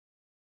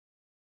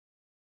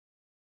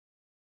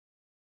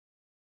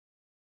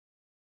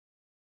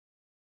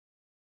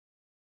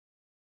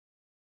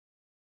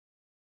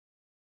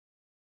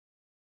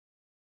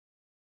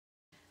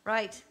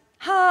Right.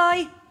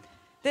 Hi!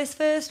 This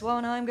first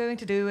one I'm going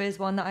to do is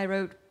one that I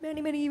wrote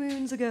many, many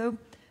moons ago,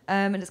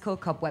 and it's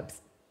called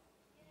Cobwebs.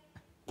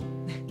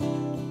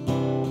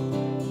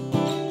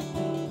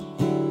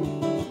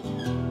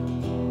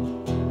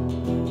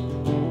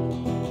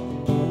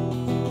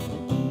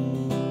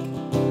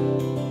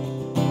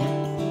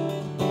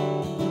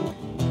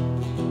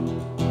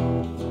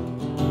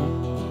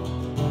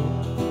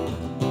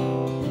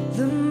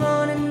 The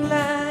morning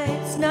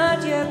light's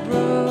not yet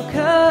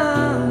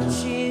broken.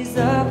 She's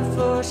up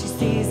before she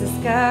sees the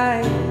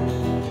sky.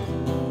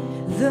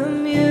 The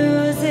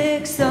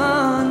music's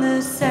on,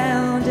 the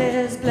sound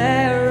is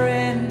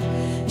blaring.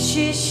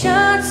 She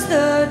shuts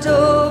the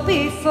door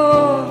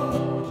before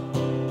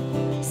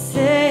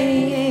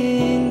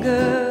saying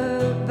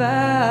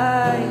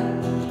goodbye.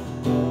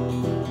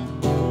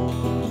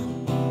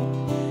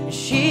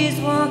 She's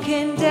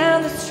walking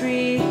down the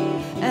street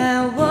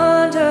and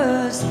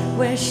wonders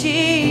where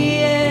she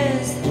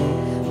is.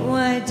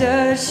 Why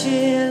does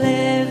she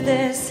live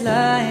this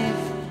life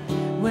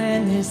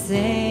when this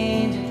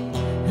ain't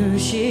who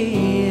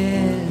she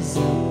is?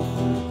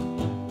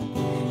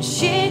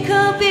 She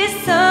could be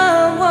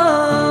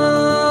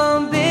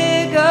someone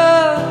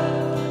bigger.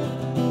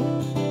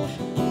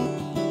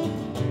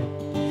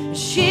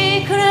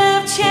 She could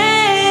have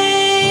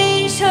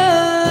changed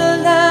her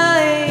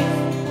life,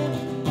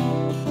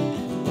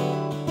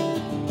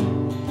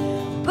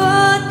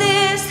 but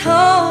this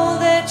hole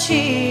that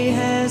she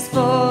has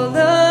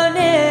fallen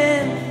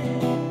in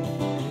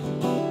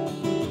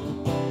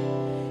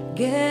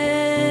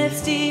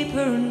gets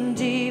deeper and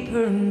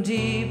deeper and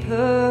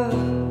deeper.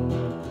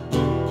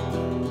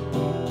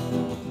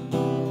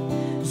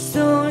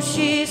 So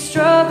she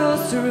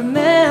struggles to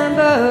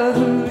remember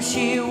who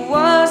she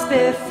was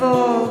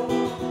before.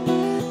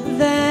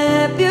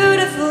 That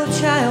beautiful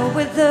child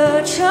with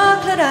the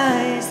chocolate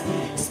eyes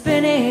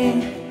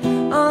spinning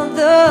on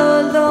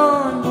the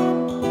lawn.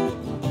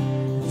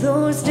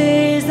 Those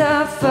days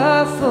are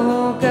far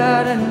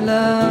forgotten,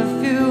 love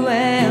few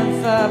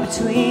and far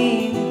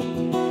between.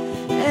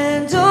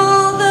 And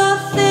all the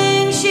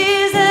things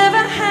she's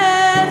ever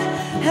had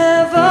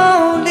have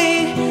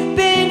only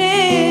been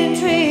in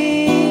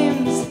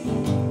dreams.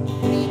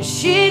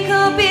 She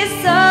could be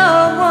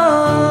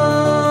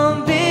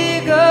someone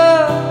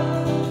bigger.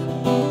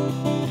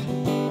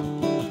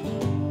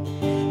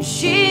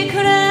 She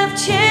could have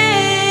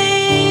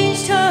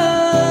changed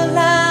her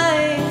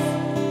life,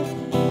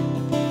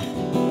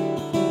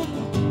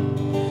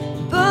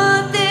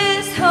 but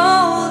this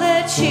hole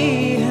that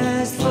she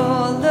has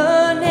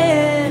fallen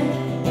in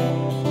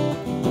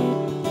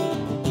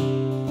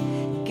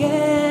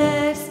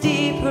gets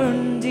deeper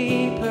and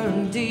deeper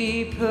and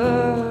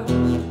deeper.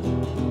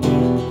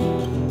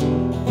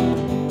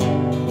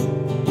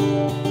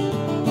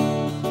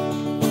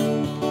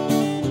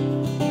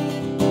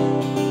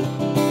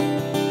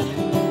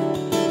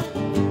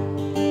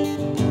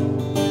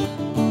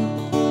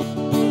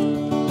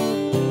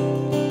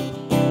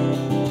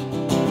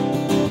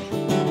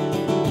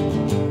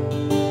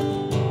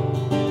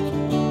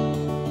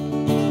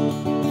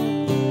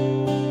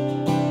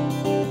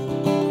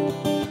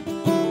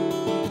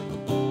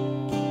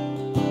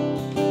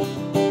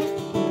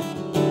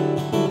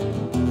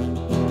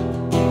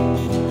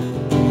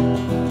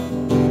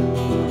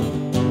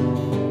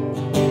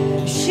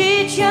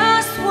 She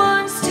just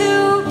wants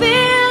to be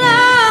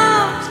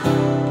loved,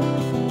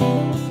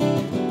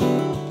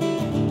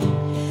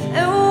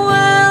 and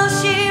while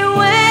she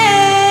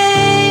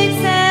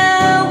waits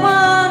and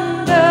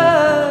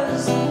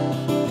wonders,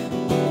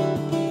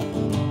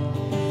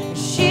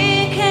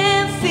 she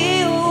can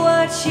feel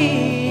what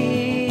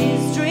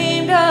she's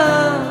dreamed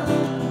of,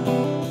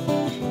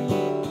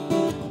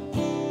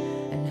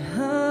 and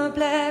her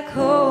black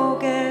hole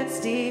gets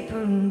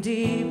deeper and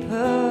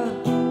deeper.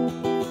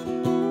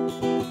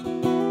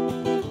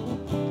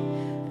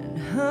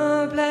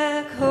 Her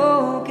black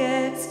hole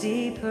gets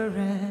deeper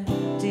and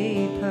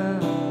deeper.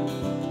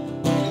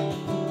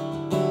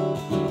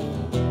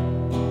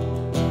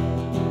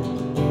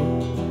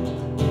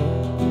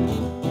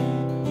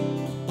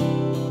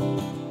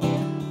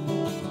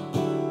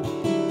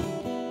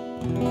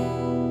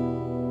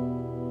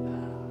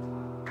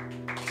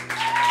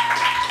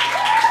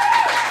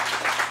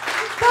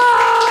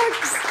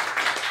 Thanks.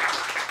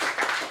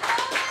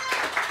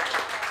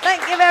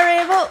 Thank you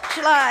very much.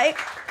 Like,